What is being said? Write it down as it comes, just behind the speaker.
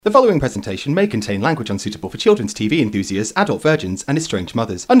The following presentation may contain language unsuitable for children's TV enthusiasts, adult virgins, and estranged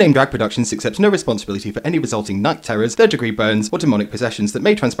mothers. Unnamed Drag Productions accepts no responsibility for any resulting night terrors, third-degree burns, or demonic possessions that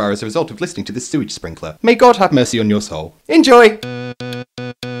may transpire as a result of listening to this sewage sprinkler. May God have mercy on your soul. Enjoy!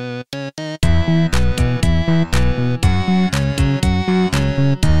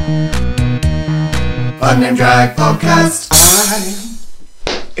 Unnamed Drag Podcast.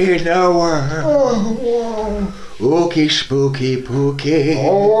 I'm in a world. Ookie spooky pooky.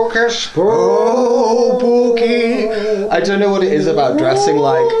 Okay, spooky. Oh, pooky. I don't know what it is about dressing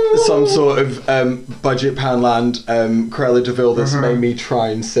like some sort of budget Poundland Cruella de Vil that's made me try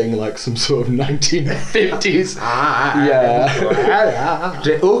and sing like some sort of 1950s. Yeah.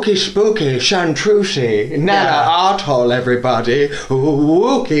 The ookie spooky chantrouche. Nana Arthole, everybody.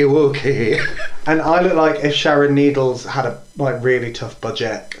 Wookie wookie. And I look like if Sharon Needles had a really tough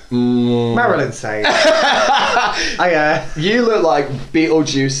budget. Marilyn Sage. You look like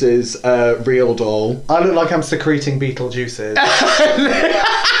Beetlejuice's real doll. I look like I'm secreting Beetlejuices.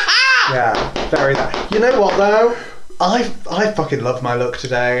 Yeah, very that. You know what though? I fucking love my look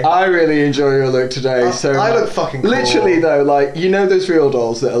today. I really enjoy your look today. I look fucking cool. Literally though, like, you know those real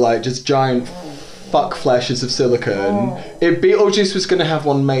dolls that are like just giant fuck fleshes of silicone? If Beetlejuice was going to have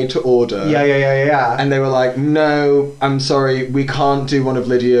one made to order, Yeah. and they were like, no, I'm sorry, we can't do one of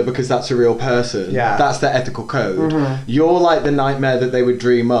Lydia because that's a real person. Yeah. That's their ethical code. You're like the nightmare that they would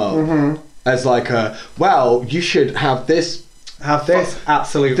dream up as like well, you should have this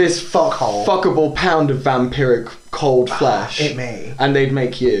absolute fuckhole. fuckable pound of vampiric cold flesh. It me. And they'd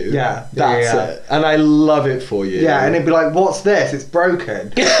make you. Yeah. That's it. And I love it for you. Yeah, and it'd be like, what's this? It's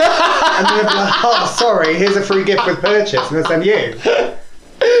broken. And then it'd be like, oh, sorry, here's a free gift with purchase. And then send you.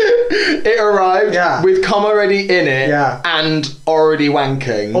 It arrived with cum already in it and already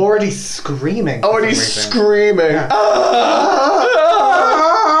wanking. Already screaming. Already screaming. Yeah.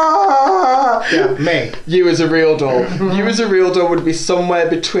 Yeah, me. You as a real doll. You as a real doll would be somewhere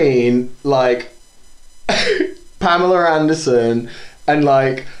between, like, Pamela Anderson and,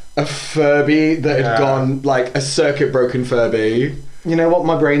 like, a Furby that had gone, like, a circuit broken Furby. You know what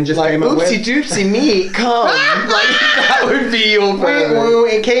my brain just Like, came up with? oopsie doopsie me, come. Like, that would be your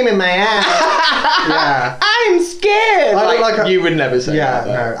Furby. It came in my ass. Yeah. I'm scared. I look like a... You would never say that.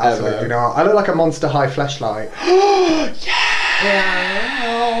 Yeah, no, absolutely not. I look like a Monster High fleshlight.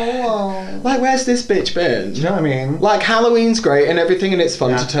 Like, where's this bitch been? Do you know what I mean? Like, Halloween's great and everything, and it's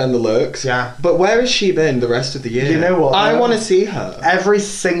fun to turn the looks. Yeah. But where has she been the rest of the year? You know what? I want to see her. Every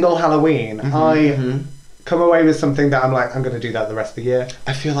single Halloween, I come away with something that I'm like, I'm going to do that the rest of the year.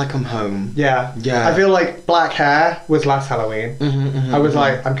 I feel like I'm home. Yeah. Yeah. I feel like black hair was last Halloween. I was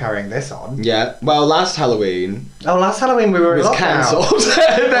like, I'm carrying this on. Yeah. Well, last Halloween... Oh, last Halloween we were in was lockdown. cancelled.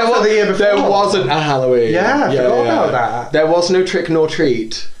 The year before. There wasn't a Halloween. Yeah, I forgot about that. There was no trick nor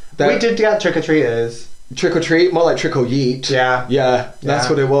treat. We did get trick-or-treaters. Trick or treat? More like trick or yeet. Yeah. Yeah, that's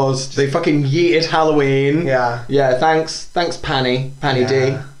what it was. They fucking yeeted Halloween. Yeah. Yeah, thanks Panny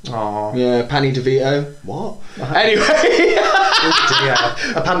D. Aww. Yeah, Panny DeVito. What? Anyway.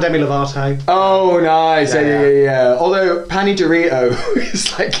 A Pandemi Lovato. Oh, nice. Yeah. Although Panny Dorito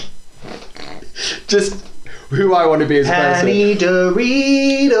is like just who I want to be as a person. Panny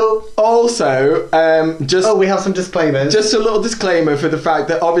Dorito. Also, just... Oh, we have some disclaimers. Just a little disclaimer for the fact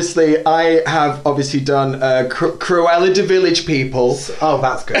that obviously I have done Cruella de Village People. Oh,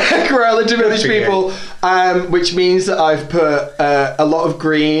 that's good. Cruella de Village People, which means that I've put a lot of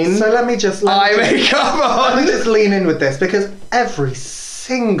green so let me just makeup on. Let me just lean in with this, because every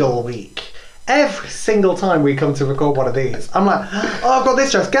single week, every single time we come to record one of these, I'm like, oh, I've got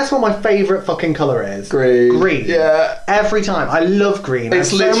this dress. Guess what my favourite fucking colour is? Green. Yeah. Every time. I love green.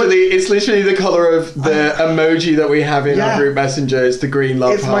 It's literally the colour of the emoji that we have in our group messenger. It's the green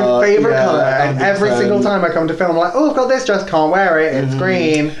love It's heart. my favourite colour. And 100%. every single time I come to film, I'm like, oh, I've got this dress. Can't wear it. It's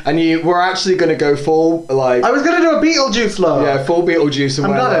green. And you were actually going to go full, like... I was going to do a Beetlejuice look. Yeah, full Beetlejuice. And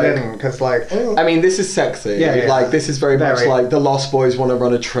I'm glad I like, didn't, because like... Oh. I mean, this is sexy. Yeah. Like, this is very much like the Lost Boys want to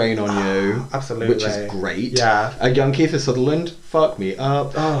run a train on you. Absolutely. Which is great. Yeah. A young Kiefer Sutherland, fuck me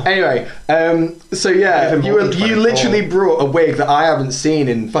up. Oh. Anyway, so yeah, you literally brought a wig that I haven't seen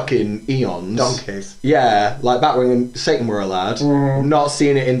in fucking eons. Donkeys. Yeah, like back when Satan were a lad. Not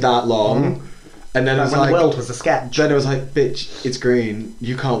seen it in that long. And then it was when like... the world was a sketch. Then it was like, bitch, it's green.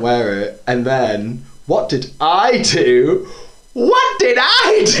 You can't wear it. And then, what did I do? What did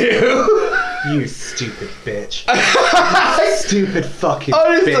I do? You stupid bitch. Stupid fucking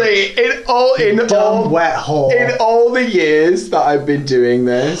Honestly, bitch. in all wet hole. in all the years that I've been doing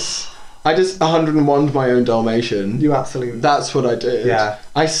this, I just 101'd my own Dalmatian. You absolutely... That's what I did. Yeah.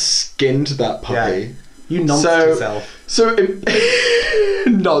 I skinned that puppy. Yeah. You nonced yourself. So,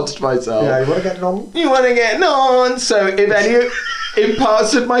 nods to myself. Yeah, you want to get on? You want to get on? So, if any in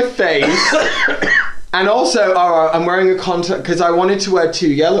parts of my face, and also, I'm wearing a contact because I wanted to wear 2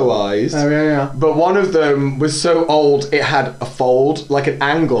 yellow eyes. Oh, yeah. But one of them was so old it had a fold, like an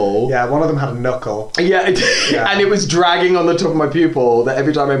angle. Yeah, one of them had a knuckle. Yeah, Yeah. and it was dragging on the top of my pupil that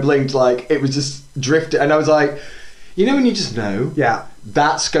every time I blinked, like, it was just drifting. And I was like, you know when you just know? Yeah.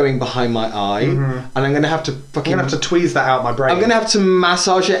 That's going behind my eye, and I'm going to have to fucking... I'm going to have to tweeze that out my brain. I'm going to have to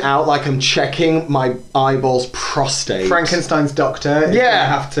massage it out like I'm checking my eyeball's prostate. Frankenstein's doctor is Yeah. going to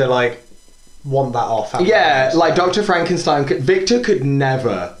have to, like, want that off. Yeah, like Dr. Frankenstein. Victor could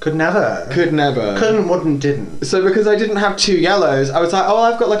never. Could never. Couldn't, wouldn't, didn't. So because I didn't have 2 yellows, I was like, oh,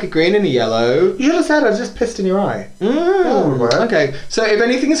 I've got like a green and a yellow. You should have said I was just pissed in your eye. That would work. Okay, so if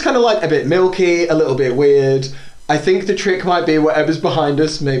anything is kind of like a bit milky, a little bit weird, I think the trick might be whatever's behind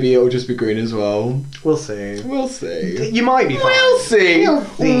us, maybe it'll just be green as well. We'll see. We'll see. You might be fine. We'll see. We'll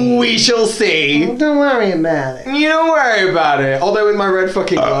see. We shall see. Don't worry about it. You don't worry about it. Although with my red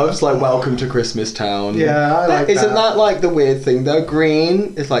fucking gloves, like welcome to Christmas Town. Yeah, I like Isn't that. that like the weird thing though?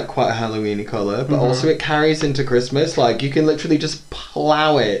 Green is like quite a Halloweeny colour, but also it carries into Christmas. Like you can literally just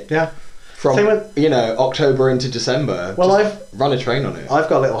plough it Yeah. from Same with- October into December. Well, Just run a train on it. I've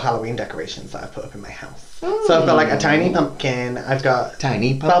got little Halloween decorations that I've put up in my house. So I've got like a tiny pumpkin. I've got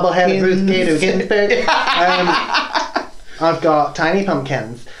Tiny bobblehead pumpkins. Ruth Gator Ginsburg. I've got tiny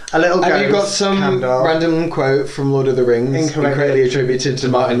pumpkins. A little Have ghost you got some candle. random quote from Lord of the Rings incorrectly attributed to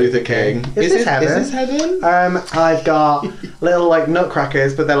Martin Luther King? Is this heaven? Is this heaven? I've got little like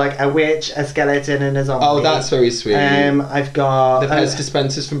nutcrackers, but they're like a witch, a skeleton, and a zombie. Oh, that's very sweet. I've got The Pez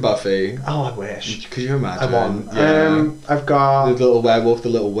dispensers from Buffy. oh, I wish. Could you imagine? I want. Yeah. I've got The little werewolf, the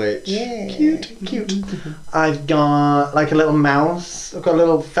little witch. yeah, cute. I've got like a little mouse. I've got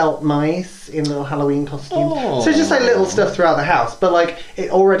little felt mice in little Halloween costumes. Oh. So just like little stuff throughout the house, but like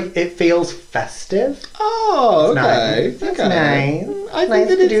it feels festive. Oh, okay. Nice. It's okay. nice. I Nice think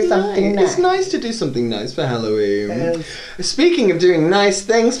that to do it's something nice. It's nice. nice to do something nice for Halloween. Yes. Speaking of doing nice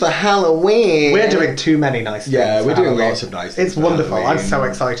things for Halloween, We're doing too many nice things. Yeah, for we're doing Halloween. lots of nice things It's for wonderful. I'm Halloween. so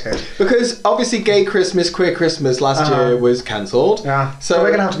excited. because obviously Gay Christmas, Queer Christmas last year was cancelled. Yeah. So we're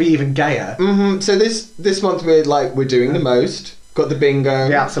gonna have to be even gayer. So this month we're doing the most. Got the bingo.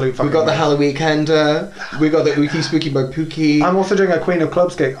 The absolute We fucking got the most. Halloween Weekender. We got the Ookie Spooky by Pookie. I'm also doing a Queen of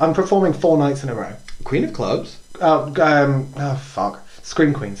Clubs gig. I'm performing 4 nights in a row. Queen of Clubs. Oh fuck.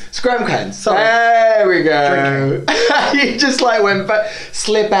 Scream Queens. Scrum cans. Sorry. There we go. You just like went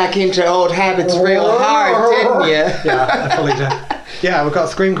slip back into old habits real hard, didn't you? Yeah, I fully did. Yeah, we've got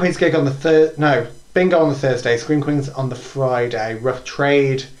Scream Queens gig on the Bingo on the Thursday, Scream Queens on the Friday, Rough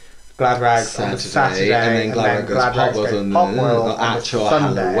Trade, Glad Rags on the Saturday, and then Glad Rags goes on Pop the World on the actual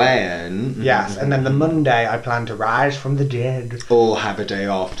Sunday. Halloween. Yes, and then the Monday I plan to rise from the dead. Or have a day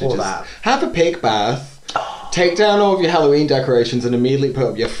off to All just that. have a pig bath. Take down all of your Halloween decorations and immediately put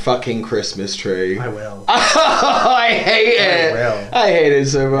up your fucking Christmas tree. I will. I hate it. will. I hate it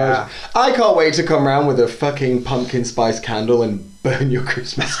so much. Yeah. I can't wait to come around with a fucking pumpkin spice candle and burn your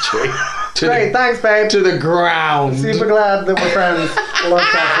Christmas tree Great, thanks, babe. to the ground. Super glad that we're friends. Love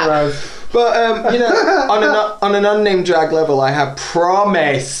that for us. But on an unnamed drag level, I have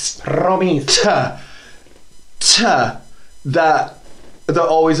promised Promise. that the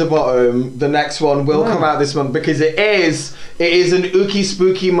Always a Bottom, the next one will come out this month because it is an Ookie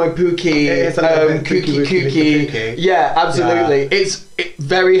Spooky My Pookie, It is a little bit kooky spooky, kooky. spooky. Yeah, absolutely. It's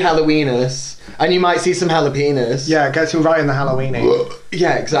very Halloweenous, and you might see some jalapenos. Yeah, it gets you right in the Halloweeny.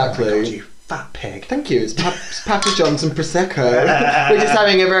 Yeah, exactly. Oh my God, you fat pig. Thank you. It's Papa John's and Prosecco. We're just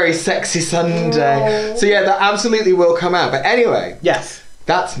having a very sexy Sunday. So yeah, that absolutely will come out. But anyway, Yes.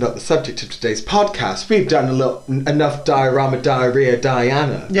 that's not the subject of today's podcast. We've done enough diorama diarrhea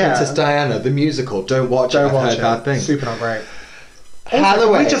Diana. Yeah. Princess Diana, the musical. Don't watch Don't it. watch I've heard bad things. Super not great.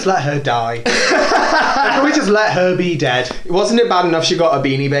 Halloween. Can we just let her die? Can we just let her be dead? Wasn't it bad enough she got a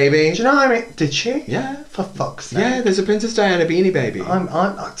Beanie Baby? Do you know what I mean? Did she? Yeah. For fuck's sake. Yeah, there's a Princess Diana Beanie Baby. I'm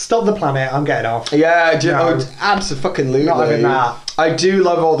stop the planet. I'm getting off. Yeah, No. absolutely. Not having that. I do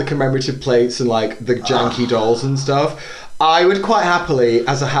love all the commemorative plates and like the janky dolls and stuff. I would quite happily,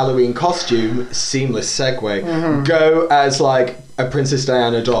 as a Halloween costume, seamless segue, go as like a Princess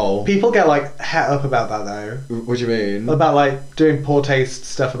Diana doll. People get like het up about that though. What do you mean? About like doing poor taste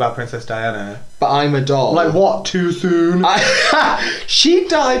stuff about Princess Diana. But I'm a doll. Like what? Too soon? She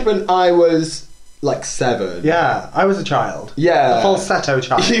died when I was like 7. Yeah, I was a child. Yeah. A falsetto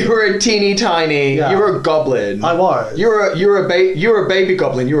child. You were a teeny tiny. Yeah. You were a goblin. I was. You're a baby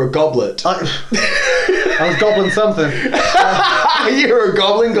goblin. You're a goblet. I was gobbling something. You were a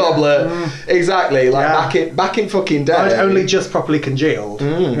goblin gobbler. Exactly. Like back in fucking day. I'd only just properly congealed.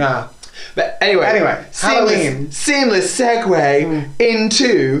 Yeah. But anyway, Halloween. seamless segue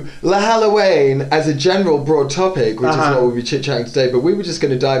into La Halloween as a general broad topic, which is what we'll be chit-chatting today. But we were just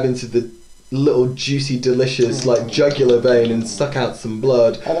going to dive into the little juicy, delicious, like jugular vein and suck out some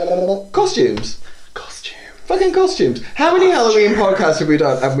blood. Costumes. Fucking costumes. How many Halloween podcasts have we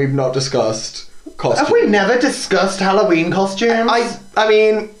done and we've not discussed costumes? Have we never discussed Halloween costumes? I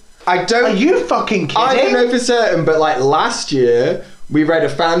mean, I don't... Are you fucking kidding? I don't know for certain, but like last year... We read a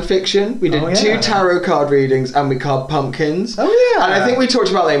fan fiction, we did 2 tarot card readings, and we carved pumpkins. Oh yeah. And I think we talked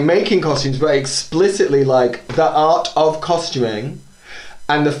about like making costumes, but explicitly like the art of costuming.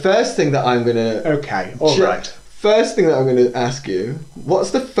 And the first thing that I'm gonna First thing that I'm gonna ask you,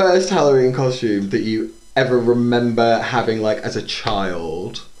 what's the first Halloween costume that you ever remember having like as a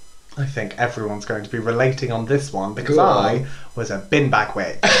child? I think everyone's going to be relating on this one because I was a bin bag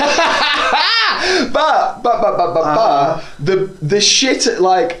witch. But the shit,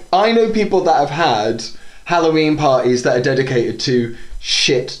 like, I know people that have had Halloween parties that are dedicated to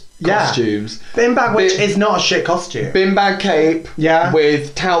shit costumes. Bin bag witch is not a shit costume. Bin bag cape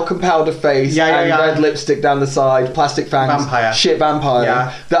with talcum powder face and red lipstick down the side, plastic fangs, shit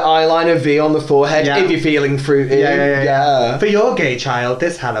vampire, the eyeliner V on the forehead if you're feeling fruity. For your gay child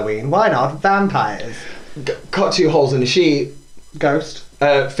this Halloween, why not vampires? Cut 2 holes in the sheet. Ghost.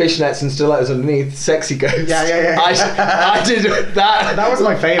 Fishnets and stilettos underneath, sexy ghost. Yeah. I did that. That was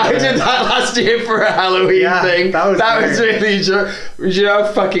my favourite. I did that last year for a Halloween thing. That was really. You know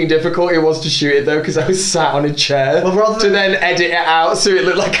how fucking difficult it was to shoot it though, because I was sat on a chair to then edit it out so it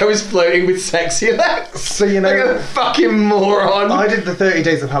looked like I was floating with sexy legs. So you know, like a fucking moron. I did the 30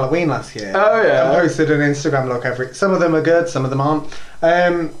 Days of Halloween last year. Oh yeah. I posted an Instagram look every. Some of them are good, some of them aren't.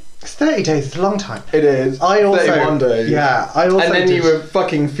 It's 30 days, it's a long time. It is. 31 days. Yeah, I also. And then you were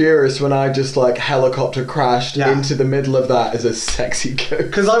fucking furious when I just like helicopter crashed into the middle of that as a sexy ghost.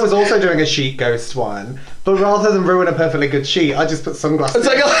 Because I was also doing a sheet ghost one, but rather than ruin a perfectly good sheet, I just put sunglasses. It's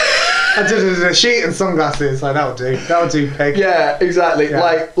like I did a sheet and sunglasses. Like that'll do, pig. Yeah, exactly.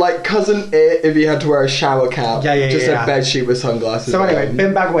 Yeah. Like Cousin It if you had to wear a shower cap. Just a bed sheet with sunglasses. So anyway,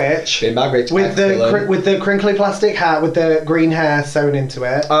 bin bag witch. With the crinkly plastic hat with the green hair sewn into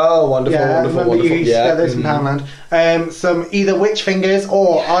it. Oh, wonderful, wonderful. You used to get those in Poundland. Some either witch fingers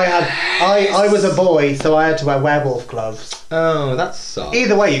or I was a boy, so I had to wear werewolf gloves. Oh, that sucks.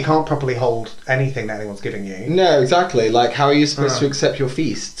 Either way, you can't properly hold anything that anyone's giving you. No, exactly. Like, how are you supposed to accept your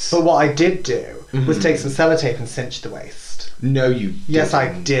feasts? But what I did do was take some sellotape and cinch the waist. No, you didn't. Yes,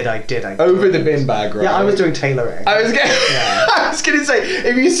 I did. Over the bin bag, right? Yeah, I was doing tailoring. I was gonna say,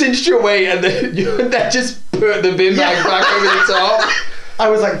 if you cinched your weight and then just put the bin bag back over the top. I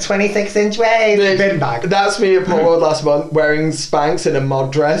was like 26-inch waist bin bag. That's me at Port World last month, wearing Spanx and a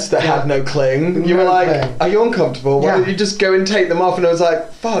mod dress that had no cling. You were like, are you uncomfortable? Why don't you just go and take them off? And I was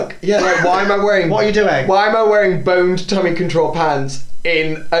like, fuck. Yeah, like, why am I wearing... What are you doing? Why am I wearing boned tummy control pants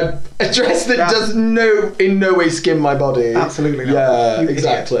in a dress that does in no way skim my body? Absolutely not. Yeah,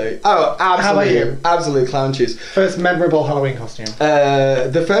 exactly. Idiot. Oh, absolutely. How about you? Absolute clown shoes. First memorable Halloween costume.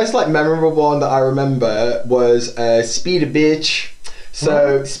 The first like memorable one that I remember was Speeder Bitch.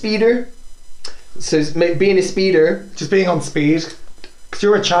 So, speeder. So, being a speeder. Just being on speed. Because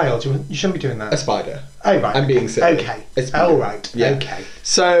you're a child, you shouldn't be doing that. A spider. Oh, right. I'm being silly. Okay. Oh, right. Yeah. Okay.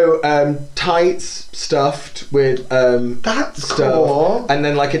 So, tights stuffed with that's stuff. Cool. And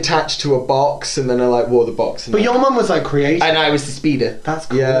then, like, attached to a box, and then I, like, wore the box. But your mum was, like, creative. And I was the speeder. That's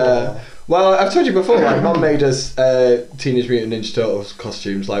cool. Yeah. Well, I've told you before, like, Mum made us Teenage Mutant Ninja Turtles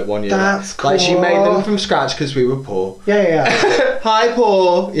costumes, like, one year. That's cool. Like, she made them from scratch because we were poor. Yeah. Hi,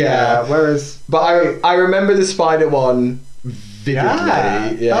 poor. Yeah, whereas... But I remember the spider one vividly.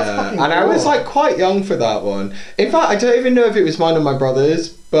 Yeah. That's fucking and I was, like, quite young for that one. In fact, I don't even know if it was mine or my brother's,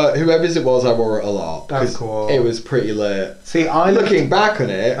 but whoever's it was, I wore it a lot. That's cool. It was pretty lit. See, Looking back on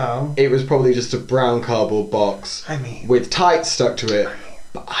it, it was probably just a brown cardboard box with tights stuck to it.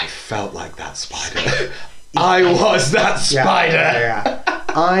 But I felt like that spider. I was that spider. Yeah.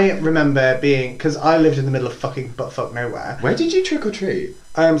 I remember being... Because I lived in the middle of fucking buttfuck nowhere. Where did you trick or treat?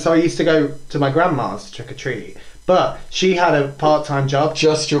 So I used to go to my grandma's to trick or treat. But she had a part-time job.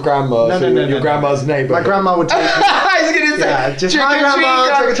 Just your grandma. No, so no, no, your no, grandma's no. neighbour. My grandma would take me. I was gonna say, Yeah, just trick hi or grandma,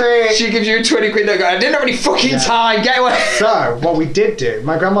 treat, trick or treat. She gives you 20 quid. I didn't have any fucking time. Get away. So what we did do,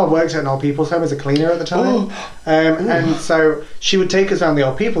 my grandma worked at an old people's home as a cleaner at the time, and so she would take us around the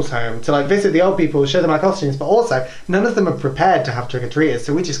old people's home to like visit the old people, show them our costumes, but also none of them are prepared to have trick or treaters,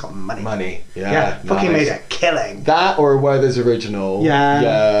 so we just got money. Money. Yeah, fucking nice. made a killing. That or Werther's Original. Yeah.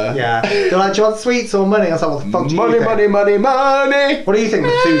 They're like, do you want sweets or money? I was like, what the fuck do you Money, think? money, money, money. What do you think,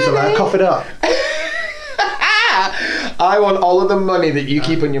 Methuselah? Cough it up. I want all of the money that you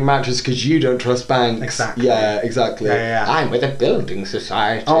keep on your mattress because you don't trust banks. Exactly. Yeah, exactly. Yeah. I'm with a building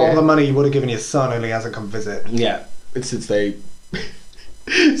society. All the money you would have given your son only hasn't come visit. Yeah, since they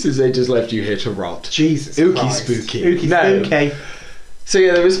just left you here to rot. Jesus Ookie Christ. spooky. Ookie No. spooky. So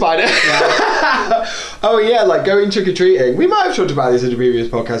yeah, there was Spider. Oh yeah, like going trick or treating. We might have talked about this in a previous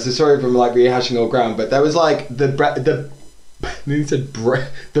podcast. So sorry if I'm like rehashing old ground, but there was like the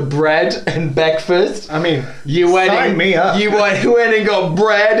bread and breakfast. I mean, You went sign in, me up. You went and got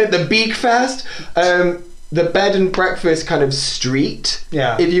bread at the Beak Fest. The bed and breakfast kind of street,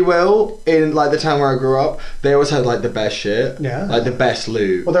 Yeah. if you will, in like the town where I grew up. They always had like the best shit. Yeah. Like the best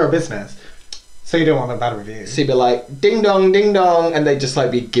loot. Well, they're a business, so you don't want a bad review. So you'd be like, ding dong, and they'd just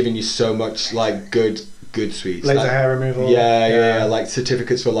like be giving you so much like good sweets. Laser like, hair removal. Yeah, like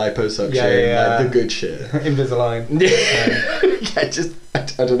certificates for liposuction, Yeah. like the good shit. Invisalign. Yeah, just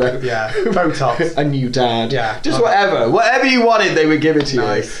I don't know. Yeah. Botox. A new dad. Yeah. Just whatever you wanted, they would give it to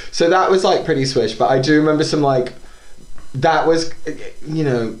Nice. you. So that was like pretty swish. But I do remember some like. That was, you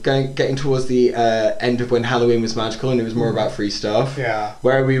know, getting towards the end of when Halloween was magical and it was more about free stuff. Yeah.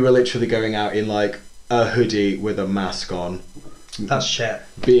 Where we were literally going out in like a hoodie with a mask on. That's shit.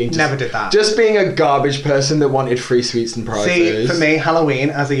 Being Never did that. Just being a garbage person that wanted free sweets and prizes. See, for me, Halloween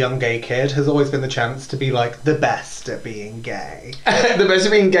as a young gay kid has always been the chance to be like the best at being gay. The best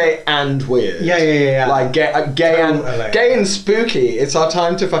of being gay and weird. Yeah. Like gay Totally. and spooky. It's our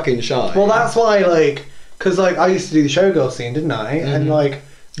time to fucking shine. Well, that's why, like, because like I used to do the showgirl scene, didn't I? And like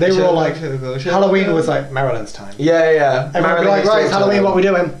they were all like, Halloween was like Marilyn's time. Yeah. Everyone would be like, right, it's Halloween, what we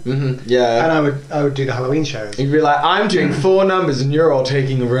doing? Mm-hmm. Yeah. And I would do the Halloween shows. You'd be like, I'm doing 4 numbers and you're all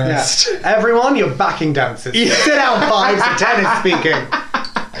taking a rest. Yeah. Everyone, you're backing dancers. Yeah. Sit down, 5 to 10 is speaking.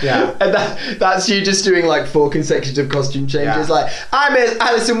 Yeah. And that's you just doing like 4 consecutive costume changes. Yeah. Like, I'm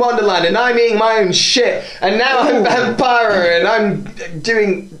Alice in Wonderland and I'm eating my own shit. And now I'm Vampire and I'm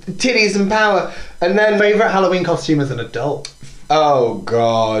doing titties and power. And then... Favourite Halloween costume as an adult? Oh,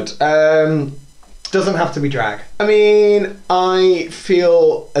 God. Doesn't have to be drag. I mean, I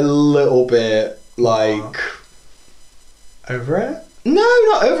feel a little bit like... Over it? No,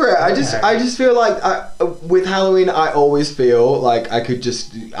 not over it. I Okay. just feel like with Halloween, I always feel like I could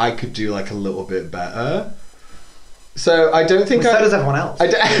do like a little bit better. So I don't think So does everyone else. I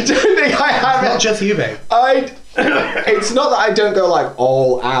don't think I have Not it. just you, babe. It's not that I don't go like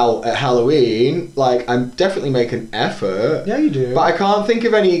all out at Halloween. Like I'm definitely make an effort. Yeah, you do. But I can't think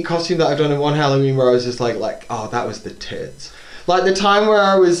of any costume that I've done in one Halloween where I was just like, oh, that was the tits. Like the time where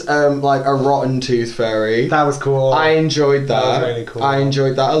I was like a rotten tooth fairy. That was cool. I enjoyed that. That was really cool. I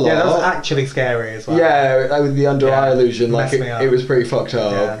enjoyed that a lot. Yeah, that was actually scary as well. Yeah, like with the under eye Yeah, illusion, like messed me up. it was pretty fucked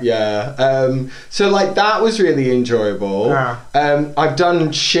up. Yeah. So like that was really enjoyable. Yeah. I've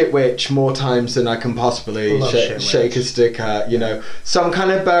done Shit Witch more times than I can possibly Love Shit Witch. shake a stick at. You know, some kind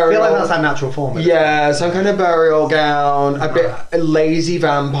of I burial. feel like that's our natural form. isn't it? Yeah, some kind of burial gown, a lazy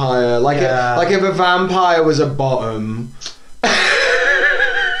vampire. Like if a vampire was a bottom.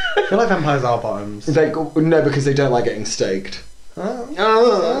 I feel like vampires are bottoms. No, because they don't like getting staked.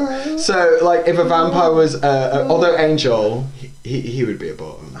 So, like, if a vampire was, although Angel, he would be a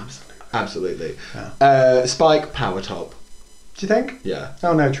bottom. Absolutely. Yeah. Spike, power top. Do you think? Yeah.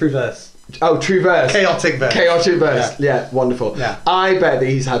 Oh no, true verse. Oh, true verse. Chaotic verse. Chaotic verse. Yeah, wonderful. Yeah. I bet that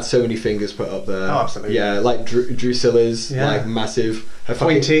he's had so many fingers put up there. Oh, absolutely. Yeah, like Drusilla's, Yeah. like massive. Her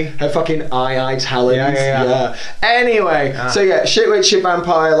Pointy. Her fucking eye talons. Yeah. Anyway, so yeah, Shit Witch, Shit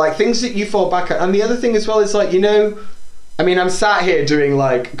Vampire, like things that you fall back at. And the other thing as well is like, you know, I mean, I'm sat here doing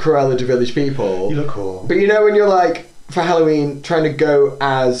like Cruella de Village People. You look cool. But you know when you're like, for Halloween, trying to go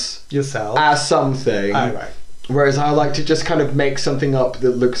as Yourself. something. Oh, right. Whereas I like to just kind of make something up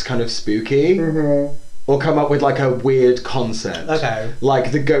that looks kind of spooky. Mm-hmm. Or come up with like a weird concept. Okay.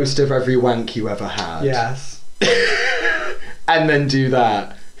 Like the ghost of every wank you ever had. Yes. And then do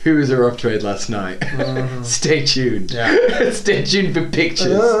that. Who was a rough trade last night? Mhm. Stay tuned. Yeah. Stay tuned for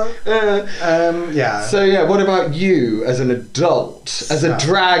pictures. Yeah. So yeah, what about you as an adult? As a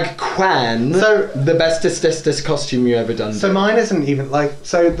drag queen? So- the bestest costume you ever done? So mine isn't even like.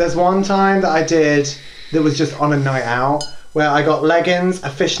 So there's one time that I did that was just on a night out, where I got leggings, a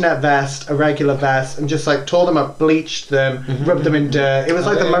fishnet vest, a regular vest, and just like tore them up, bleached them, rubbed them in dirt. It was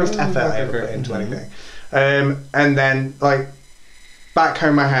like the most effort I ever put into anything. And then like back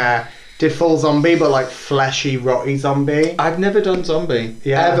comb my hair, did full zombie, but like fleshy, rotty zombie. I've never done zombie.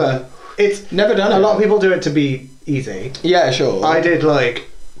 Yeah. Ever. It's Never done it. A lot of people do it to be easy. Yeah, sure. I did like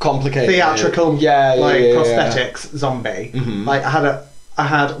complicated. theatrical, Yeah, prosthetics zombie. Like I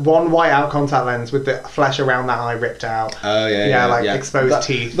had one white out contact lens with the flesh around that eye ripped out. Oh yeah, exposed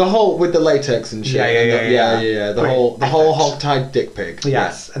teeth. The whole with the latex and shit. Yeah. The whole hog-tied dick pig.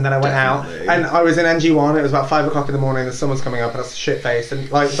 Yes, Yeah, and then I went definitely. out, and I was in NG1. It was about 5 o'clock in the morning. The sun was coming up, and I was shit faced, and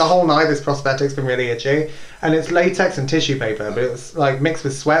like the whole night, this prosthetic's been really itchy, and it's latex and tissue paper, but it's like mixed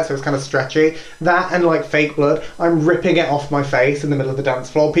with sweat, so it's kind of stretchy. That and like fake blood. I'm ripping it off my face in the middle of the dance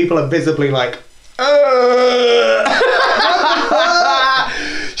floor. People are visibly like.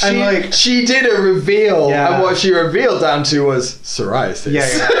 She did a reveal, Yeah. and what she revealed down to was psoriasis. Yeah.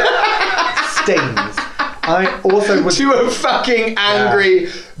 Stains. I also was. To a fucking angry,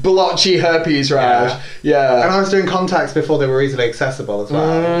 blotchy herpes rash. Yeah. And I was doing contacts before they were easily accessible as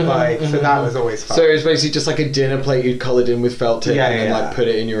well. So that was always fun. So it was basically just like a dinner plate you'd coloured in with felt tip and then like put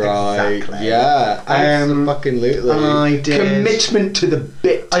it in your Exactly. eye. Yeah. Absolutely. I did. Commitment to the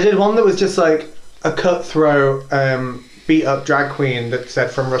bit. I did one that was just like a cutthroat, beat up drag queen that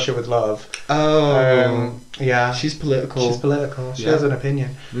said "From Russia with Love." Oh. Yeah. She's political. She's political. She Yeah. has an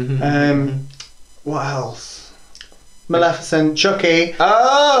opinion. What else? Maleficent, Chucky.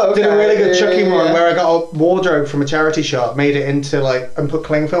 Oh, okay. Did a really good Chucky one yeah. where I got a wardrobe from a charity shop, made it into like, and put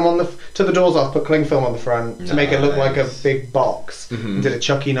cling film on took the doors off, put cling film on the front to make it look like a big box. And did a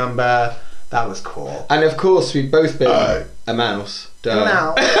Chucky number. That was cool. And of course, we've both been a mouse.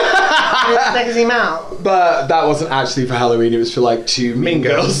 Duh. Sexy mouse. But that wasn't actually for Halloween, it was for like 2 Mean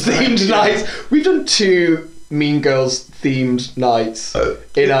Girls themed nights. We've done 2 Mean Girls themed nights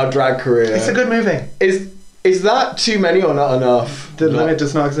in our drag career. It's a good movie. Is that too many or not enough? The limit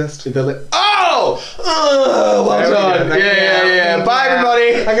does not exist. Well done. Yeah. Bye,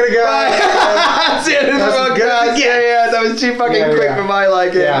 everybody. I'm gonna go. Bye. That's the end of the podcast. Yeah. That was too fucking quick for my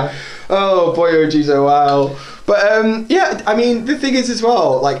liking. Yeah. Oh boy, oh geez, oh wow. But yeah, I mean, the thing is as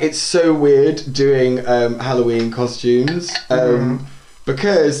well, like, it's so weird doing Halloween costumes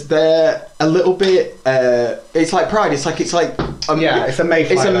because they're a little bit. It's like Pride. It's like it's a mayfly. It's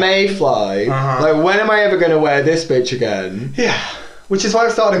a mayfly. Like, when am I ever going to wear this bitch again? Yeah. Which is why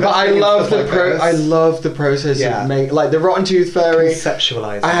I've started. But I love the process of making, like, the Rotten Tooth Fairy.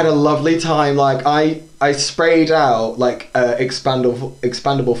 Conceptualizing. I had a lovely time. Like, I sprayed out like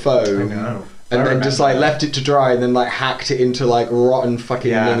expandable foam. I know. And then just like left it to dry, and then like hacked it into like rotten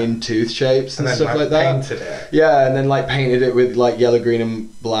fucking minging tooth shapes and stuff like that. Painted it. Yeah, and then like painted it with like yellow, green,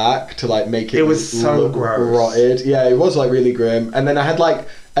 and black to like make it. It was so look gross. Rotted. Yeah, it was like really grim. And then I had like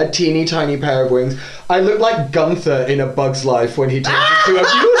a teeny tiny pair of wings. I looked like Gunther in A Bug's Life when he turned into a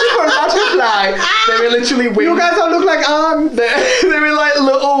beautiful butterfly. They were literally wings. You guys don't look like arms. They were like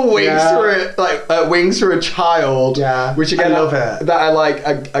little wings wings for a child. Yeah, which again, I love it. That I like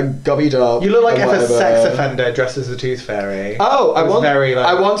a gubbied up. You look like if whatever. a sex offender dressed as a tooth fairy. Oh, I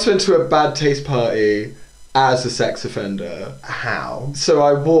once once went to a bad taste party as a sex offender. How? So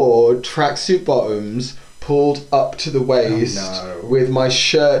I wore tracksuit bottoms pulled up to the waist with my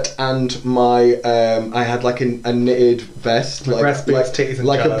shirt and my I had like a knitted vest, like breast boobs, titties and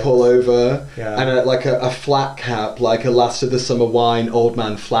like jellos. a pullover, Yeah. and like a flat cap, like a Last of the Summer Wine old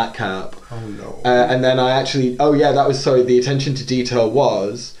man flat cap. Oh no. And then I actually the attention to detail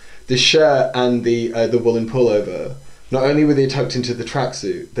was the shirt and the woolen pullover. Not only were they tucked into the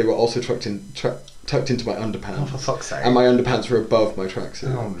tracksuit, they were also tucked into my underpants. Oh, for fuck's sake. And my underpants were above my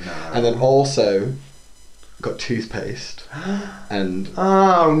tracksuit. Oh no. And then also got toothpaste and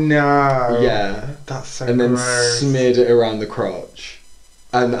oh no. yeah, that's so and then gross. smeared it around the crotch.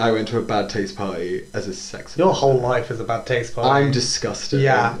 And I went to a bad taste party as a sex Your offender. whole life is a bad taste party. I'm disgusted.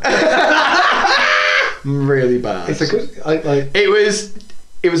 Yeah. Really bad. It's a good.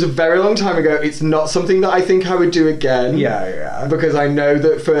 It was a very long time ago. It's not something that I think I would do again. Yeah. Because I know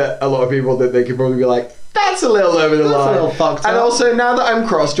that for a lot of people that they could probably be like, that's a little over the line. That's a little fucked And up. also, now that I'm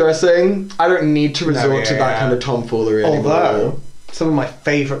cross-dressing, I don't need to resort to that kind of tomfoolery anymore. Although, some of my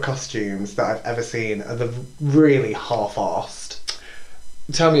favourite costumes that I've ever seen are the really half-arsed.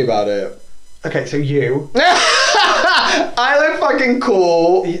 Tell me about it. Okay, so you. I look fucking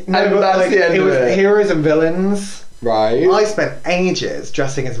cool, and that's the end it of was it. heroes and villains. Right. I spent ages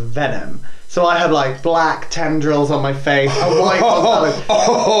dressing as Venom. So I had like black tendrils on my face, a white one.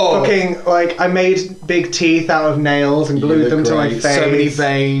 Fucking like I made big teeth out of nails and glued them to my face. So many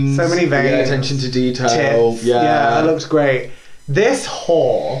veins. So many veins. Yeah, attention to detail. Tits. Yeah, I looked great. This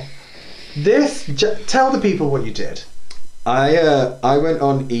whore. Tell the people what you did. I went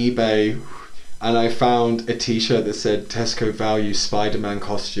on eBay and I found a t-shirt that said Tesco Value Spider-Man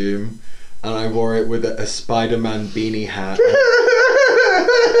costume, and I wore it with a Spider-Man beanie hat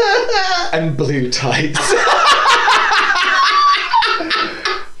and blue tights.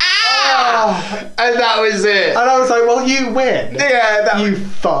 And that was it. And I was like, well, you win. Yeah, you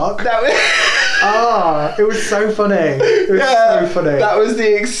fuck. That was... it was so funny. It was so funny. That was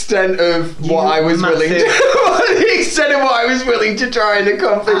the extent of what I was willing to... the extent of what I was willing to try and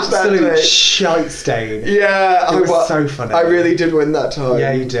accomplish that day. Absolute shite stain. Yeah. It was so funny. I really did win that time.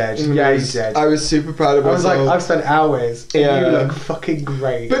 Yeah, you did. Yeah, you did. I was super proud of myself. I was like, I've spent hours and you look fucking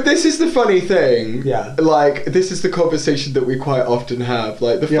great. But this is the funny thing. Yeah. Like, this is the conversation that we quite often have.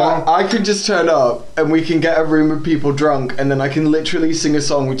 Like, the fact I can just turn up and we can get a room of people drunk and then I can literally sing a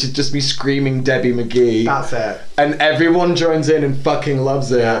song which is just me screaming Debbie McGee. That's it. And everyone joins in and fucking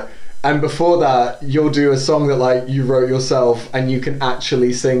loves it. Yeah. And before that, you'll do a song that like you wrote yourself and you can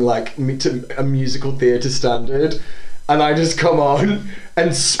actually sing like to a musical theatre standard. And I just come on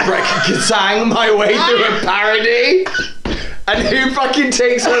and sang my way through a parody. And who fucking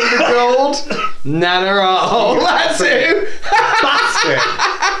takes home the gold? Nana Rahul. That's who. Bastard.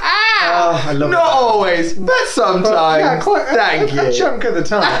 I love Not always, but sometimes. Yeah, quite Thank you. A chunk of the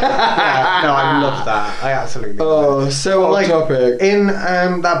time. Yeah, no, I love that. I absolutely love it. So off topic. In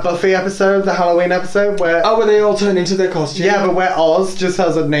that Buffy episode, the Halloween episode, where... where they all turn into their costume? Yeah, but where Oz just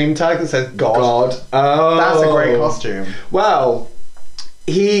has a name tag that says God. Oh. That's a great costume. Well,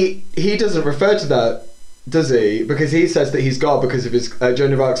 he doesn't refer to that, does he? Because he says that he's God because of his...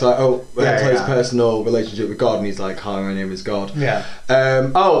 Joan of Arc's like, close personal relationship with God, and he's like, hi, my name is God. Yeah.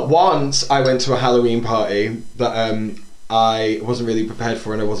 Once I went to a Halloween party that I wasn't really prepared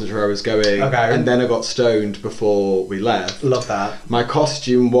for and I wasn't sure I was going. Okay. And then I got stoned before we left. Love that. My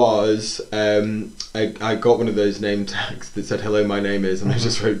costume was... I got one of those name tags that said, hello, my name is, and I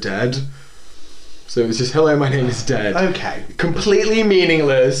just wrote dead. So it was just, hello, my name is dead. Okay. Completely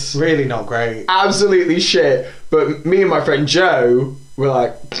meaningless. Really not great. Absolutely shit. But me and my friend Joe were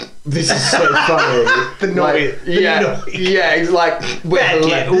like, this is so funny. It's like,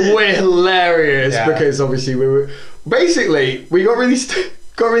 we're hilarious because obviously we were... Basically, we got really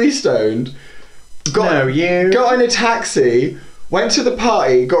stoned. Got in a taxi, went to the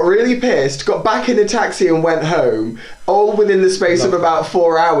party, got really pissed, got back in a taxi and went home, all within the space of about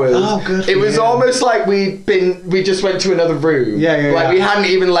 4 hours. Oh, good for It was you. almost like we just went to another room. Like we hadn't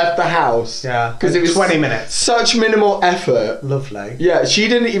even left the house. Yeah. Because it was 20 minutes. Such minimal effort. Lovely. Yeah, she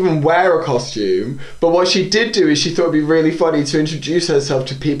didn't even wear a costume, but what she did do is she thought it'd be really funny to introduce herself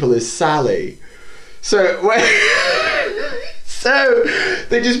to people as Sally. So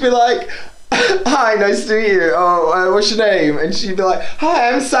they'd just be like, hi, nice to meet you. What's your name? And she'd be like, hi,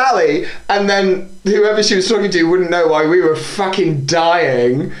 I'm Sally. And then whoever she was talking to wouldn't know why we were fucking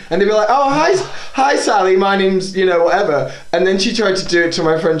dying. And they'd be like, oh, hi, Sally, my name's, whatever. And then she tried to do it to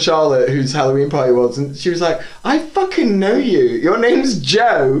my friend Charlotte, whose Halloween party was, and she was like, I fucking know you. Your name's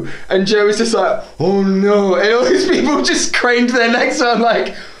Joe. And Joe was just like, oh no. And all these people just craned their necks on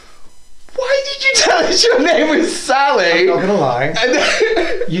like, why did you tell us your name was Sally? I'm not gonna lie. And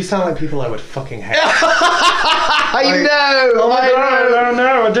then, you sound like people I would fucking hate. I know. Oh my god,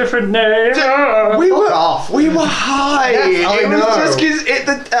 no, a different name. We were off. We were high. Yes, I it know. was just because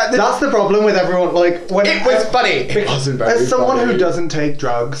That's the problem with everyone. Like when it was funny. It wasn't very As someone funny. who doesn't take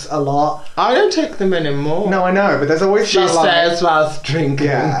drugs a lot, I don't take them anymore. no, I know, but there's always She that line. says whilst drinking.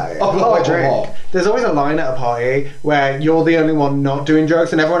 Yeah, Oh, I drink. There's always a line at a party where you're the only one not doing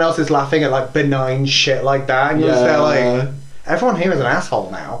drugs, and everyone else is laughing at like benign shit like that, and you're just there like, everyone here is an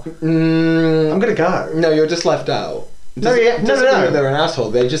asshole now. I'm gonna go. No, you're just left out. No, Doesn't mean no. they're an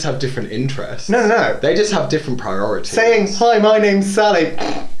asshole. They just have different interests. No. They just have different priorities. Saying hi, my name's Sally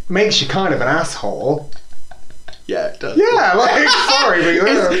makes you kind of an asshole. Yeah, it does. Yeah, like sorry, but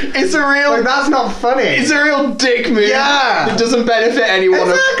it's a real. like that's not funny. It's a real dick move. Yeah. It doesn't benefit anyone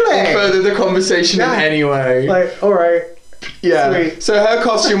Exactly. or further the conversation in any way. like, all right. Yeah. Sweet. So her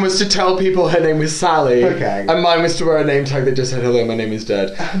costume was to tell people her name was Sally. Okay. And mine was to wear a name tag that just said, hello, my name is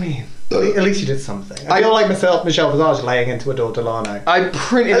dead. I mean, at least you did something. I feel like Michelle Visage laying into Adore Delano. I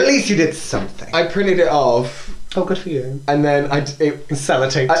printed At it. least you did something. I printed it off. Oh, good for you. And then And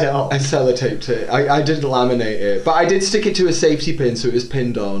sellotaped it off. I sellotaped it. I didn't laminate it. But I did stick it to a safety pin so it was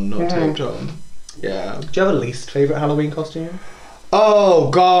pinned on, not taped on. Yeah. Do you have a least favourite Halloween costume? Oh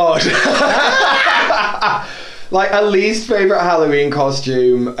God. Like a least favorite Halloween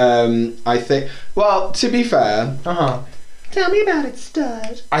costume. I think. Well, to be fair, Tell me about it,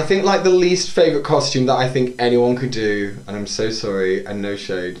 stud. I think like the least favorite costume that I think anyone could do, and I'm so sorry and no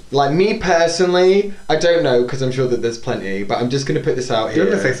shade. Like me personally, I don't know because I'm sure that there's plenty, but I'm just gonna put this out here.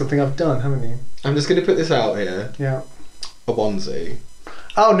 You're gonna say something I've done, haven't you? I'm just gonna put this out here. Yeah. A onesie.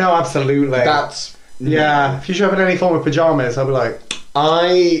 Oh no, absolutely. That's yeah. If you show up in any form of pajamas, I'll be like,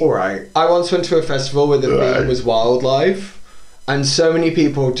 all right. I once went to a festival where the theme was wildlife, and so many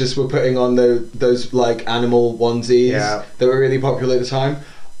people just were putting on those like animal onesies that were really popular at the time.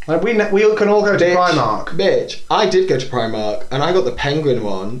 Like we can all go to Primark. Bitch, I did go to Primark, and I got the penguin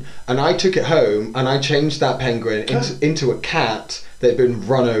one, and I took it home, and I changed that penguin into a cat that had been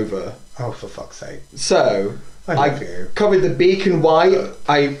run over. Oh, for fuck's sake! So I covered the beak in white.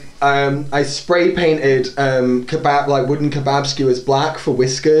 I spray painted kebab, like wooden kebab skewers black for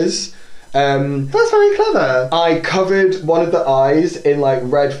whiskers. That's very clever. I covered one of the eyes in like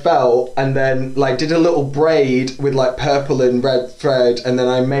red felt, and then like did a little braid with like purple and red thread, and then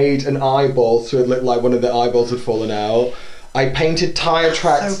I made an eyeball so it looked like one of the eyeballs had fallen out. I painted tire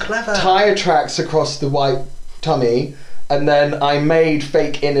tracks across the white tummy. And then I made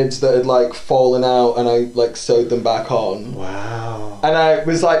fake innards that had like fallen out, and I like sewed them back on. Wow. And I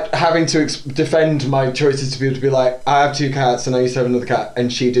was like having to defend my choices to be able to be like, I have 2 cats and I used to have another cat, and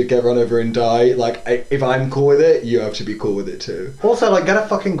she did get run over and die. Like, if I'm cool with it, you have to be cool with it too. Also, like, get a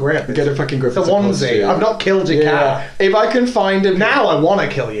fucking grip. Get a fucking grip. It's a onesie. I've not killed your cat. If I can find it now, I want to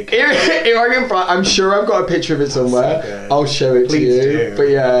kill your cat. If I can find, I'm sure I've got a picture of it somewhere. So I'll show it Please to you. do. But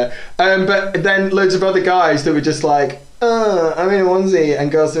yeah, but then loads of other guys that were just like, I'm in a onesie,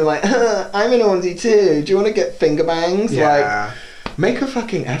 and girls were like, I'm in a onesie too. Do you want to get finger bangs? Yeah. Like, make a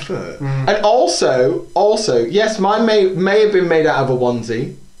fucking effort. And also, yes, mine may have been made out of a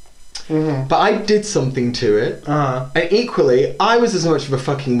onesie, but I did something to it. And equally, I was as much of a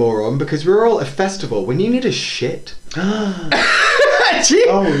fucking moron because we were all at a festival when you need a shit. Do you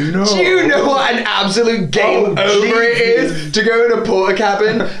know what an absolute game over it is to go in a porta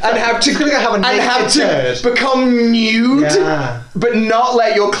cabin and have to become nude, but not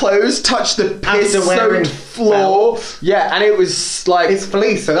let your clothes touch the piss-soaked floor? Yeah, and it was like it's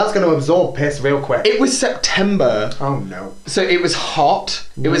fleece, so that's going to absorb piss real quick. It was September. Oh no! So it was hot.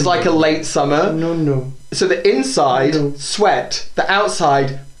 It was like a late summer. No. So the inside sweat, the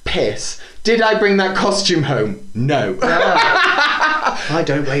outside piss. Did I bring that costume home? No. I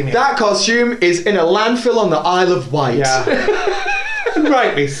don't blame you. That costume is in a landfill on the Isle of Wight. Yeah.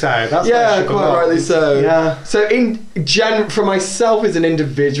 Rightly so. That's quite rightly so. Yeah. So for myself as an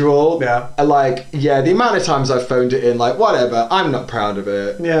individual, the amount of times I've phoned it in, like, whatever, I'm not proud of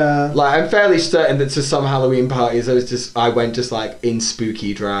it. Yeah. Like, I'm fairly certain that to some Halloween parties, I went just like in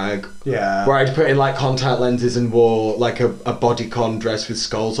spooky drag. Yeah. Where I'd put in like contact lenses and wore like a bodycon dress with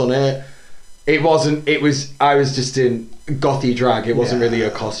skulls on it. I was just in gothy drag. It wasn't really a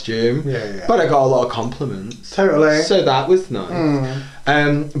costume. Yeah. But I got a lot of compliments. Totally. So that was nice.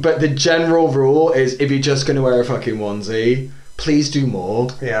 But the general rule is if you're just going to wear a fucking onesie, please do more.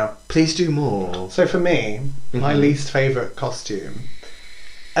 Yeah. Please do more. So for me, my least favourite costume,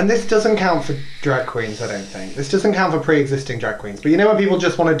 and this doesn't count for drag queens, I don't think. This doesn't count for pre-existing drag queens. But you know when people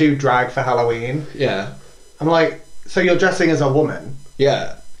just want to do drag for Halloween? Yeah. I'm like, so you're dressing as a woman?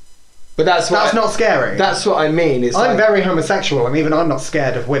 Yeah. But that's not scary. That's what I mean. I'm very homosexual, and even I'm not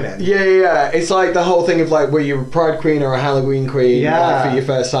scared of women. Yeah. It's like the whole thing of like, were you a Pride Queen or a Halloween Queen like, for your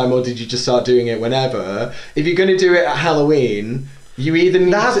first time, or did you just start doing it whenever? If you're going to do it at Halloween, you either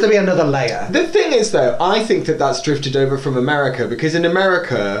need there has to be another layer. The thing is, though, I think that's drifted over from America, because in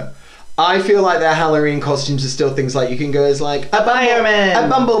America, I feel like their Halloween costumes are still things like you can go as like a fireman, a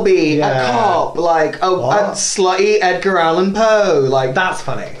bumblebee, a cop, like a slutty Edgar Allan Poe, like that's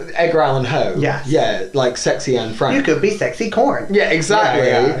funny. Edgar Allan Poe, yeah, like sexy Anne Frank. You could be sexy corn. Yeah, exactly.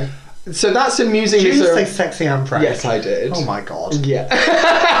 Yeah. So that's amusing. Did you say sexy Anne Frank? Yes, I did. Oh my god. Yeah.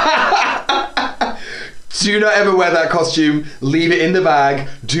 Do not ever wear that costume. Leave it in the bag.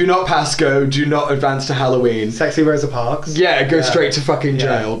 Do not pass go. Do not advance to Halloween. Sexy Rosa Parks. Yeah, go straight to fucking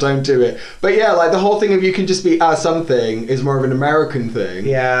jail. Don't do it. But yeah, like the whole thing of you can just be something is more of an American thing.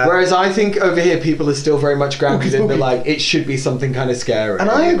 Yeah. Whereas I think over here people are still very much grounded in the like it should be something kind of scary. And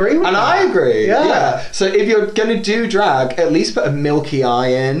I agree with that. I agree. Yeah. So if you're gonna do drag, at least put a milky eye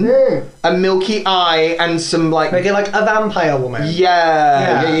in. A milky eye and some like make it like a vampire woman.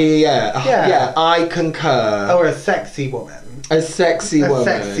 Yeah. I concur. Or a sexy woman. A sexy woman.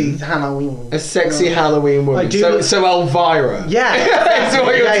 sexy Halloween. A sexy Halloween woman. I do- So Elvira. Yeah. That's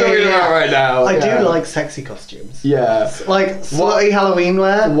what you're talking about right now. I Yeah. do like sexy costumes. Yeah. Like slutty Halloween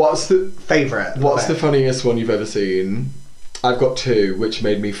wear. What's the Favourite. What's the Love it. funniest one you've ever seen? I've got two, which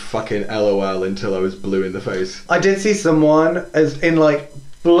made me fucking LOL until I was blue in the face. I did see someone as in like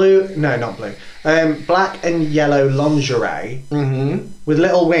blue. No, not blue. Black and yellow lingerie Mm-hmm. with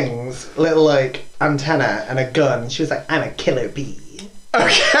little wings, little like antenna, and a gun. She was like, "I'm a killer bee."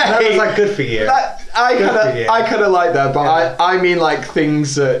 Okay. And I was like, "Good for you." I Good for you. kind of like that, but Yeah. I mean like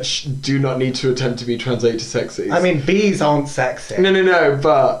things that do not need to attempt to be translated to sexy. I mean, bees aren't sexy. no,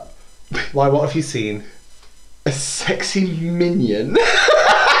 but Why? What have you seen? a sexy minion,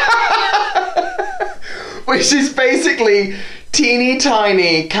 which is basically teeny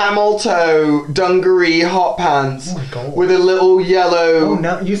tiny camel toe dungaree hot pants Oh my God. with a little yellow. Oh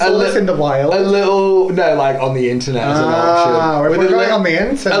no, you saw this in the wild. A little no, like on the internet as an option. We're With a going li- on the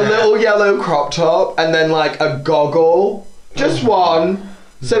internet. A little yellow crop top and then like a goggle, just one.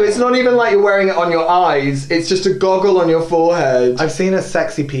 So it's not even like you're wearing it on your eyes. It's just a goggle on your forehead. I've seen a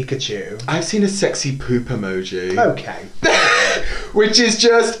sexy Pikachu. I've seen a sexy poop emoji. Okay. Which is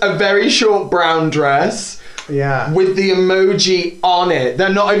just a very short brown dress Yeah. with the emoji on it. They're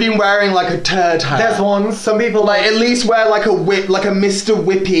not even wearing like a turd hat. There's one. Some people Like at least wear like a whip, like a Mr.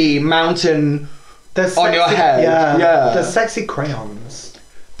 Whippy mountain. there's on your sexy- head. Yeah. There's sexy crayons.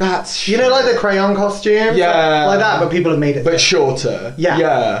 That's You know, like the crayon costumes. Yeah. Like that, but people have made it. but shorter. Yeah.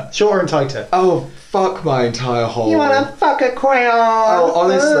 Yeah. Shorter and tighter. Oh fuck my entire hole. You wanna fuck a crayon? Oh,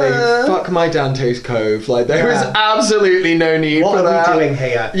 honestly, fuck my Dante's Cove. Like, there is Yeah. absolutely no need What for are that. we doing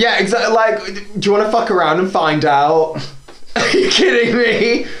here? Yeah, exactly. Like, do you want to fuck around and find out? Are you kidding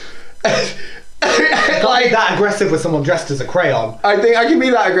me? Can't be that aggressive with someone dressed as a crayon. I think I can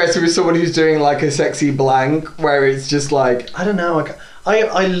be that aggressive with someone who's doing like a sexy blank, where it's just like. I don't know.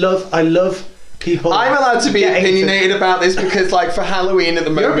 I love people. I'm allowed to be getting opinionated about this because, like, for Halloween at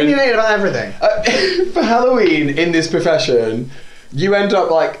the You're moment. opinionated about everything. For Halloween in this profession, you end up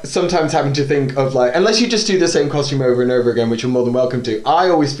like sometimes having to think of like, unless you just do the same costume over and over again, which you're more than welcome to. I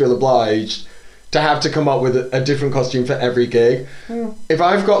always feel obliged to have to come up with a different costume for every gig. If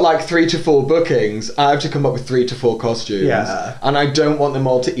I've got like 3 to 4 bookings, I have to come up with 3 to 4 costumes. Yeah. And I don't want them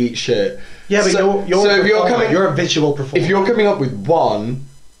all to eat shit. Yeah, but so, you're so a if you're performer. coming, You're a visual performer. if you're coming up with one,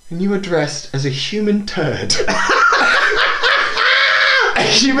 and you are dressed as a human turd. A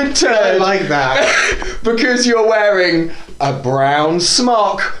human turd. I like that. Because you're wearing a brown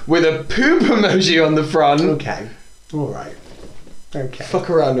smock with a poop emoji on the front. Okay. All right. Okay. Fuck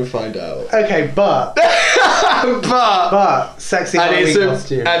around and find out. Okay, but But sexy and Halloween it's a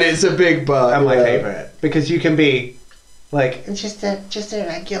costumes and it's a big but. are my yeah. favorite because you can be like just a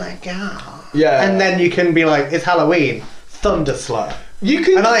regular girl, Yeah. and then you can be like it's Halloween, Thunder Slut, You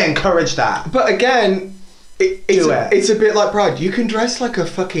can, and I encourage that. but again, it's Do a, it. it's a bit like Pride. You can dress like a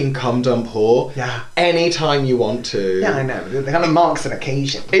fucking cum dump whore. Yeah. Anytime you want to. Yeah, I know. It kind of marks an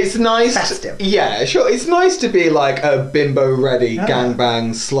occasion. It's nice. Festive. Yeah, sure. It's nice to be like a bimbo ready Yeah.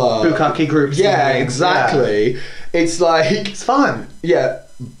 gangbang slut. Bukkake groups. Yeah, and things. exactly. It's like It's fun. yeah,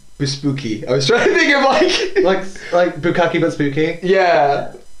 spooky. I was trying to think of like Like bukkake but spooky.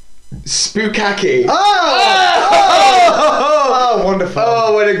 yeah, spookaki. Oh, wonderful.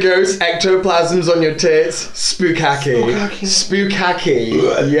 Oh, when a ghost ectoplasms on your tits, spookaki.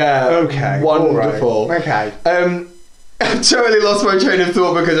 Spookaki. Yeah. Okay. Wonderful. all right. Okay. I totally lost my train of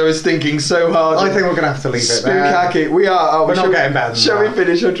thought because I was thinking so hard. I think we're gonna have to leave it there. Spookaki. We are. Oh, We're not shall- getting better than Shall that. we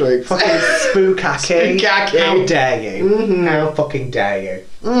finish our drinks? Fucking spookaki. Spookaki. How dare you? Mhm. How fucking dare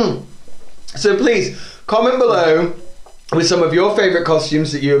you? So please comment below with some of your favourite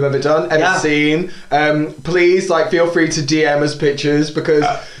costumes that you have ever done, ever Yeah. seen. Please, like, feel free to DM us pictures because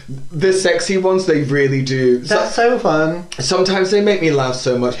the sexy ones, they really do. That's so fun. Sometimes they make me laugh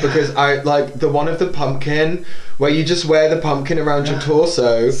so much because I like the one of the pumpkin where you just wear the pumpkin around your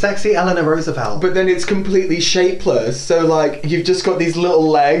torso. Sexy Eleanor Roosevelt. But then it's completely shapeless, so like you've just got these little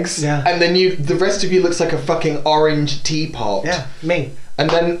legs, Yeah. and then the rest of you looks like a fucking orange teapot. yeah, me. And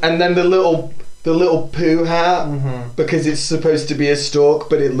then the little poo hat Mhm. because it's supposed to be a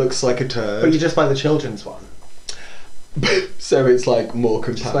stork, but it looks like a turd. But you just buy the children's one. So it's like more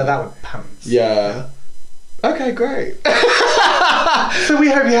Just buy compact. that with pants. Yeah. Okay, great. So we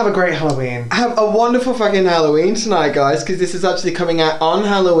hope you have a great Halloween. Have a wonderful fucking Halloween tonight, guys, because this is actually coming out on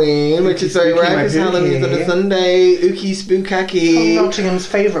Halloween, which is very rare because Halloween's on a Sunday. Ookie spookaki. Nottingham's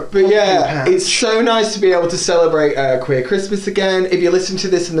favourite. But yeah, it's so nice to be able to celebrate Queer Christmas again. If you're listening to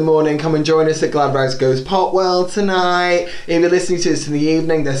this in the morning, come and join us at Gladbrows Goes Potwell tonight. If you're listening to this in the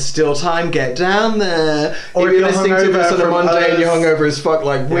evening, there's still time. Get down there. Or if you're listening to this on a Monday and you're hungover as fuck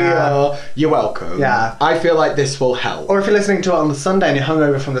like we are, you're welcome. Yeah. I feel like this will help. Or if you're listening to it on the Sunday and you're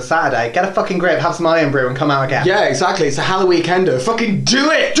hungover from the Saturday, get a fucking grip, have some iron brew and come out again. Yeah, exactly. It's a Halloween weekender. Fucking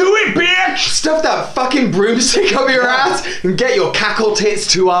do it! Do it, bitch! Stuff that fucking broomstick up your ass and get your cackle tits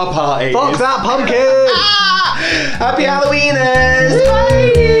to our party. Fuck that pumpkin! Happy Halloweeners!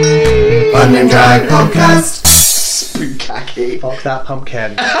 Bye! Unnamed Drag Podcast. Spookaki. Fuck that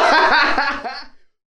pumpkin.